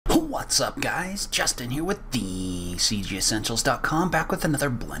What's up, guys? Justin here with the CGEssentials.com, back with another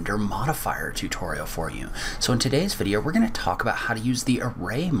Blender modifier tutorial for you. So in today's video, we're going to talk about how to use the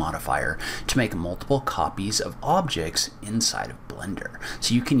Array Modifier to make multiple copies of objects inside of Blender.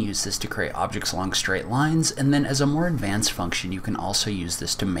 So you can use this to create objects along straight lines, and then as a more advanced function, you can also use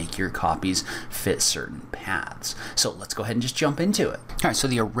this to make your copies fit certain paths. So let's go ahead and just jump into it. Alright, so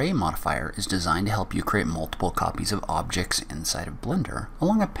the Array Modifier is designed to help you create multiple copies of objects inside of Blender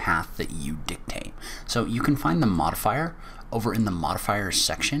along a path that you dictate. So you can find the modifier over in the modifiers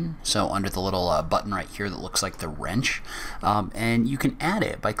section, so under the little button right here that looks like the wrench, and you can add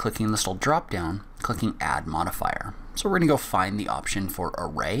it by clicking this little drop down, clicking add modifier. So we're going to go find the option for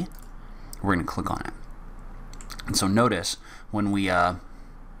array, we're going to click on it. And so notice when we add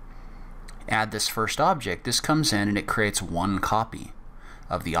this first object, this comes in and it creates one copy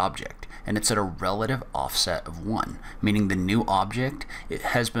of the object, and it's at a relative offset of 1, meaning the new object, it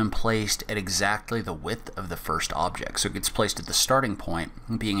has been placed at exactly the width of the first object. So it gets placed at the starting point,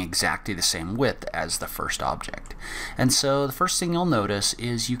 being exactly the same width as the first object. And so the first thing you'll notice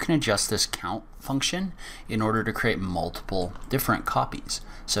is you can adjust this count function in order to create multiple different copies.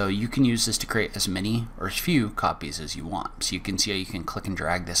 So you can use this to create as many or as few copies as you want. So you can see how you can click and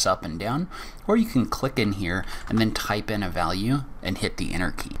drag this up and down, or you can click in here and then type in a value and hit the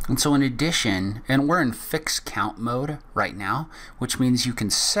enter key. And so in addition, and we're in fixed count mode right now, which means you can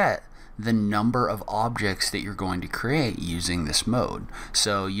set the number of objects that you're going to create using this mode.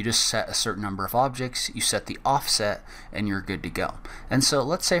 So you just set a certain number of objects, you set the offset, and you're good to go. And so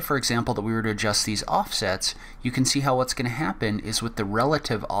let's say, for example, that we were to adjust these offsets. You can see how what's going to happen is with the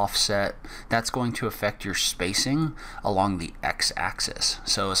relative offset, that's going to affect your spacing along the x-axis.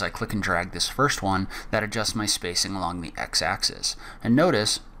 So as I click and drag this first one, that adjusts my spacing along the x-axis. And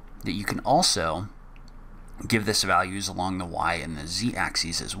notice that you can also give this values along the y and the z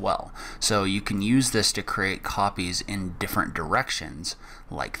axes as well. So you can use this to create copies in different directions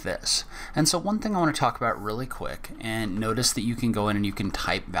like this. And so one thing I want to talk about really quick, and notice that you can go in and you can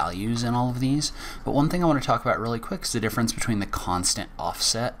type values in all of these, but one thing I want to talk about really quick is the difference between the constant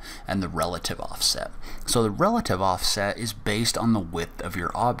offset and the relative offset. So the relative offset is based on the width of your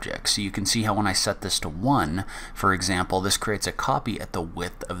object. So you can see how when I set this to 1, for example, this creates a copy at the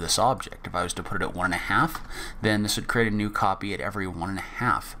width of this object. If I was to put it at 1.5, then this would create a new copy at every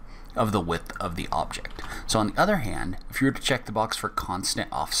 1.5 of the width of the object. So on the other hand, if you were to check the box for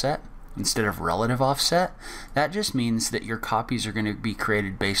constant offset instead of relative offset, that just means that your copies are going to be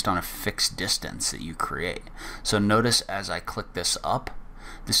created based on a fixed distance that you create. So notice as I click this up,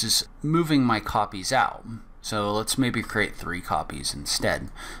 this is moving my copies out. So let's maybe create 3 copies instead.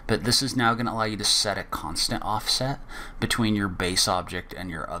 But this is now going to allow you to set a constant offset between your base object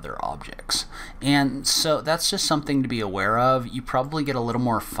and your other objects. And so that's just something to be aware of. You probably get a little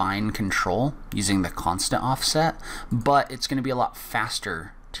more fine control using the constant offset, but it's going to be a lot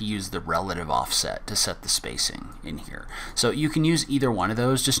faster to use the relative offset to set the spacing in here. So you can use either one of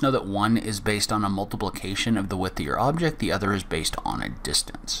those. Just know that one is based on a multiplication of the width of your object, the other is based on a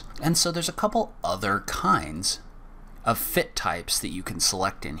distance. And so there's a couple other kinds of fit types that you can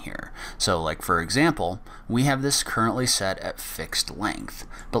select in here. So like for example, we have this currently set at fixed length,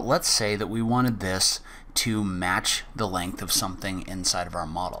 but let's say that we wanted this to match the length of something inside of our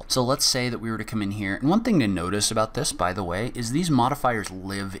model. So let's say that we were to come in here, and one thing to notice about this, by the way, is these modifiers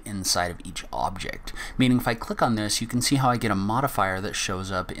live inside of each object. Meaning if I click on this, you can see how I get a modifier that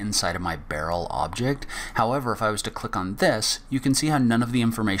shows up inside of my barrel object. However, if I was to click on this, you can see how none of the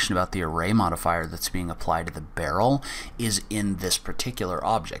information about the array modifier that's being applied to the barrel is in this particular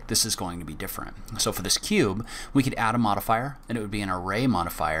object. This is going to be different. So for this cube, we could add a modifier, and it would be an array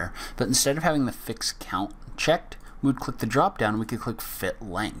modifier, but instead of having the fixed count checked, we would click the drop down and we could click fit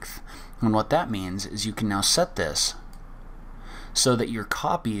length. And what that means is you can now set this so that your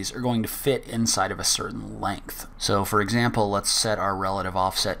copies are going to fit inside of a certain length. So for example, let's set our relative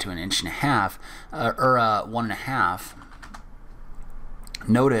offset to 1.5 or 1.5.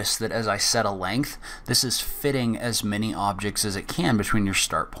 Notice that as I set a length, this is fitting as many objects as it can between your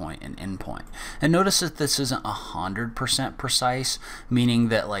start point and end point. And notice that this isn't 100% precise, meaning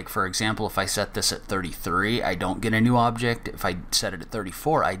that, like for example, if I set this at 33, I don't get a new object. If I set it at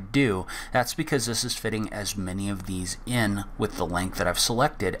 34, I do. That's because this is fitting as many of these in with the length that I've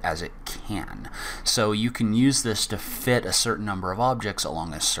selected as it can. So you can use this to fit a certain number of objects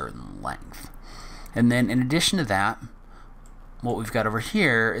along a certain length. And then in addition to that, what we've got over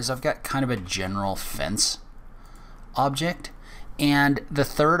here is I've got kind of a general fence object, and the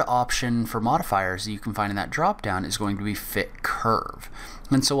third option for modifiers that you can find in that drop down is going to be fit curve.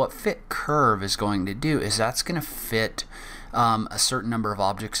 And so what fit curve is going to do is that's going to fit a certain number of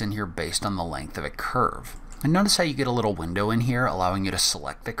objects in here based on the length of a curve. And notice how you get a little window in here allowing you to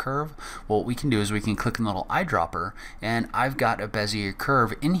select the curve. Well, what we can do is we can click on the little eyedropper, and I've got a Bezier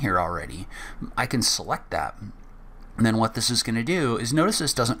curve in here already. I can select that. And then what this is going to do is, notice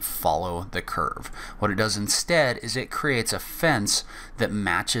this doesn't follow the curve. What it does instead is it creates a fence that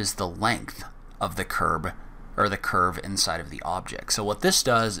matches the length of the curve, or the curve inside of the object. So what this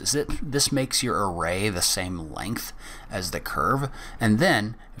does is this makes your array the same length as the curve. And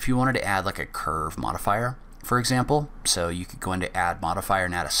then if you wanted to add like a curve modifier, for example, so you could go into add modifier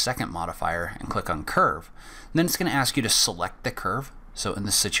and add a second modifier and click on curve. And then it's going to ask you to select the curve. So in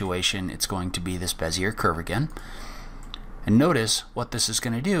this situation, it's going to be this Bezier curve again. And notice what this is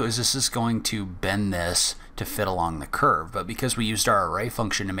going to do is this is going to bend this to fit along the curve. But because we used our array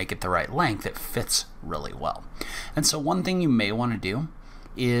function to make it the right length, it fits really well. And so one thing you may want to do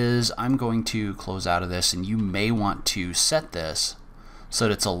is, I'm going to close out of this, and you may want to set this so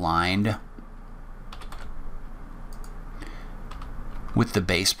that it's aligned with the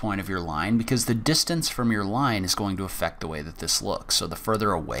base point of your line, because the distance from your line is going to affect the way that this looks. So the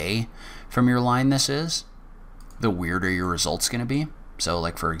further away from your line this is, the weirder your result's going to be. So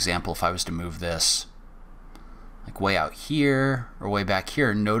like for example, if I was to move this like way out here or way back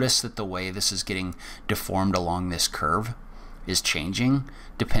here, notice that the way this is getting deformed along this curve is changing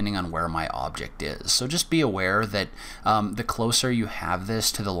depending on where my object is. So just be aware that the closer you have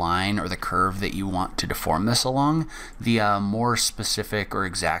this to the line or the curve that you want to deform this along, the more specific or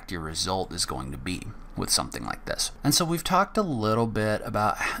exact your result is going to be with something like this. And so we've talked a little bit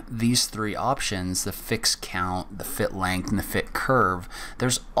about these three options: the fixed count, the fit length, and the fit curve.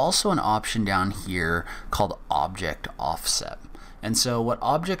 There's also an option down here called object offset. And so what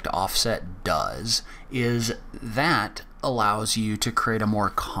object offset does is that allows you to create a more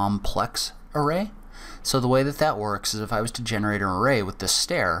complex array. So the way that that works is, if I was to generate an array with this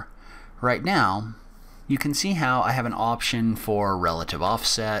stair, right now you can see how I have an option for relative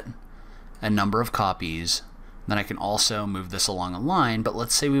offset, a number of copies. Then I can also move this along a line, but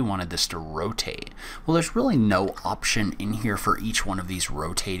let's say we wanted this to rotate. Well, there's really no option in here for each one of these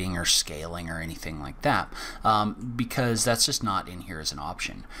rotating or scaling or anything like that, because that's just not in here as an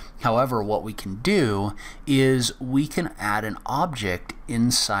option. However, what we can do is we can add an object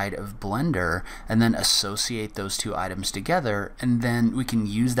inside of Blender and then associate those two items together, and then we can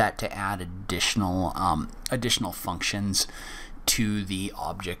use that to add additional functions to the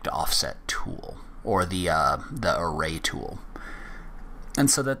object offset tool, or the array tool. And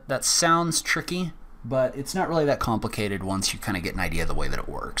so that sounds tricky, but it's not really that complicated once you kind of get an idea of the way that it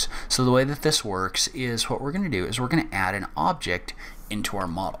works. So the way that this works is, what we're going to do is we're going to add an object into our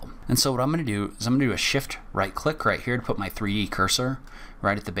model. And so what I'm going to do is I'm going to do a shift right click right here to put my 3D cursor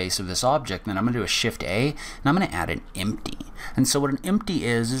right at the base of this object. And then I'm going to do a shift A, and I'm going to add an empty. And so what an empty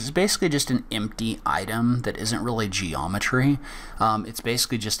is basically just an empty item that isn't really geometry. It's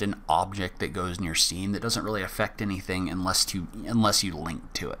basically just an object that goes in your scene that doesn't really affect anything unless you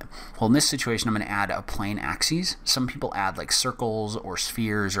link to it. Well, in this situation, I'm going to add a plain axis. Some people add like circles or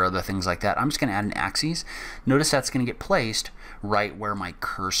spheres or other things like that. I'm just going to add an axis. Notice that's going to get placed right where my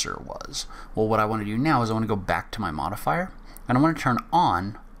cursor was. Well, what I want to do now is I want to go back to my modifier, and I want to turn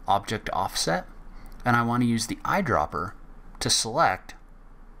on object offset, and I want to use the eyedropper to select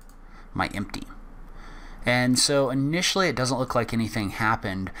my empty. And so initially it doesn't look like anything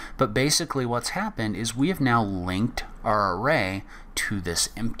happened, but basically what's happened is we have now linked our array to this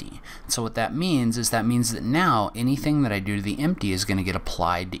empty. So what that means is that now anything that I do to the empty is going to get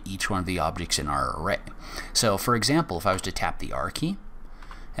applied to each one of the objects in our array. So for example, if I was to tap the R key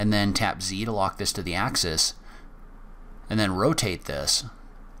and then tap Z to lock this to the axis, and then rotate this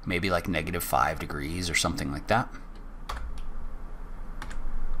maybe like -5 degrees or something like that,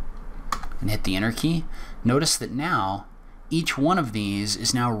 and hit the enter key, notice that now each one of these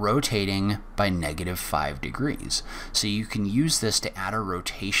is now rotating by -5 degrees. So you can use this to add a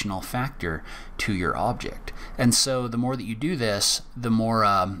rotational factor to your object. And so the more that you do this, the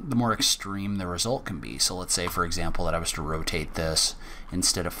more extreme the result can be. So let's say, for example, that I was to rotate this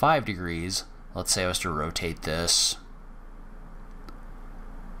instead of 5 degrees. Let's say I was to rotate this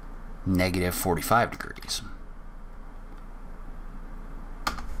 -45 degrees.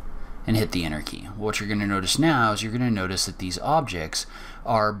 And hit the enter key. What you're going to notice now is you're going to notice that these objects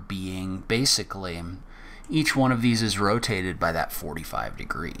are being basically, each one of these is rotated by that 45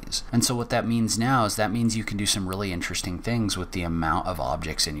 degrees. And so what that means now is that means you can do some really interesting things with the amount of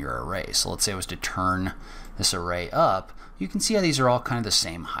objects in your array. So let's say I was to turn this array up, you can see how these are all kind of the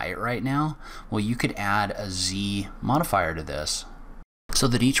same height right now. Well, you could add a Z modifier to this, so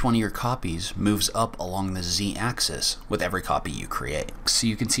that each one of your copies moves up along the z-axis with every copy you create. So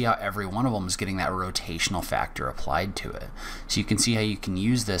you can see how every one of them is getting that rotational factor applied to it. So you can see how you can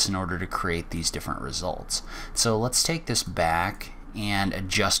use this in order to create these different results. So let's take this back and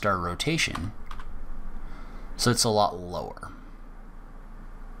adjust our rotation so it's a lot lower.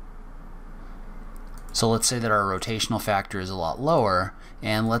 So let's say that our rotational factor is a lot lower,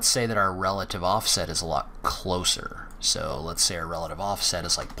 and let's say that our relative offset is a lot closer. So let's say our relative offset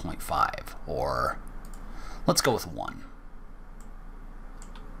is like 0.5, or let's go with 1.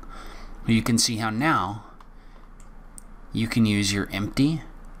 You can see how now you can use your empty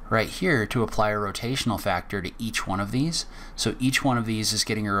right here to apply a rotational factor to each one of these. So each one of these is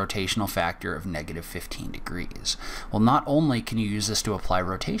getting a rotational factor of negative 15 degrees. Well, not only can you use this to apply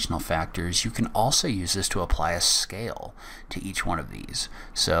rotational factors, you can also use this to apply a scale to each one of these.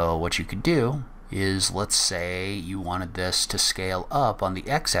 So what you could do is, let's say you wanted this to scale up on the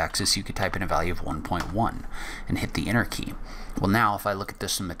x-axis, you could type in a value of 1.1 and hit the enter key. Well, now if I look at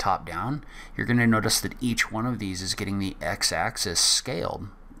this from the top down, you're going to notice that each one of these is getting the x-axis scaled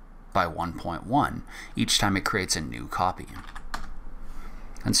by 1.1 each time it creates a new copy.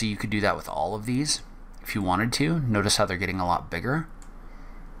 And so you could do that with all of these if you wanted to. Notice how they're getting a lot bigger.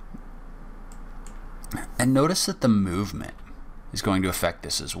 And notice that the movement is going to affect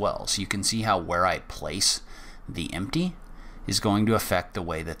this as well. So you can see how where I place the empty is going to affect the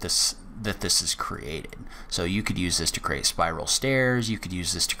way that this is created. So you could use this to create spiral stairs, you could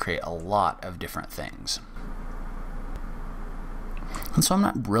use this to create a lot of different things. And so I'm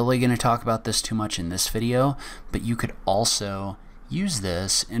not really going to talk about this too much in this video, but you could also use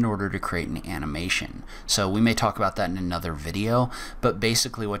this in order to create an animation. So we may talk about that in another video, but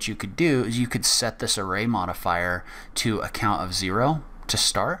basically what you could do is you could set this array modifier to a count of 0 to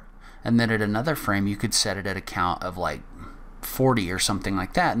start, and then at another frame you could set it at a count of like 40 or something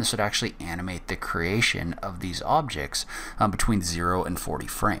like that, and this would actually animate the creation of these objects between 0 and 40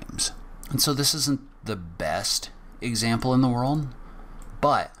 frames. And so this isn't the best example in the world,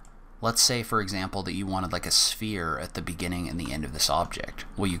 but let's say, for example, that you wanted like a sphere at the beginning and the end of this object.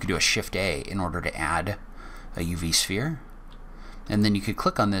 Well, you could do a Shift A in order to add a UV sphere, and then you could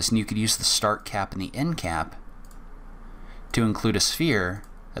click on this and you could use the start cap and the end cap to include a sphere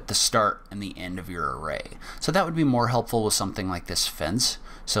at the start and the end of your array. So that would be more helpful with something like this fence.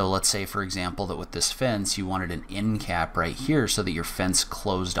 So let's say, for example, that with this fence you wanted an end cap right here so that your fence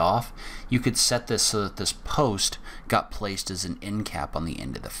closed off. You could set this so that this post got placed as an end cap on the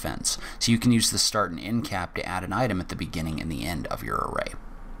end of the fence. So you can use the start and end cap to add an item at the beginning and the end of your array.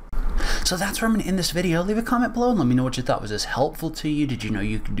 So that's where I'm going to end this video. Leave a comment below and let me know what you thought. Was this helpful to you? Did you know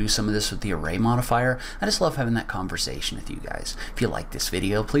you could do some of this with the array modifier? I just love having that conversation with you guys. If you like this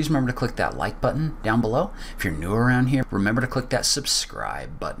video, please remember to click that like button down below. If you're new around here, remember to click that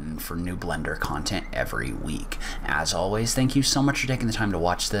subscribe button for new Blender content every week. As always, thank you so much for taking the time to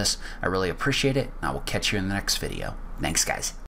watch this. I really appreciate it, and I will catch you in the next video. Thanks, guys.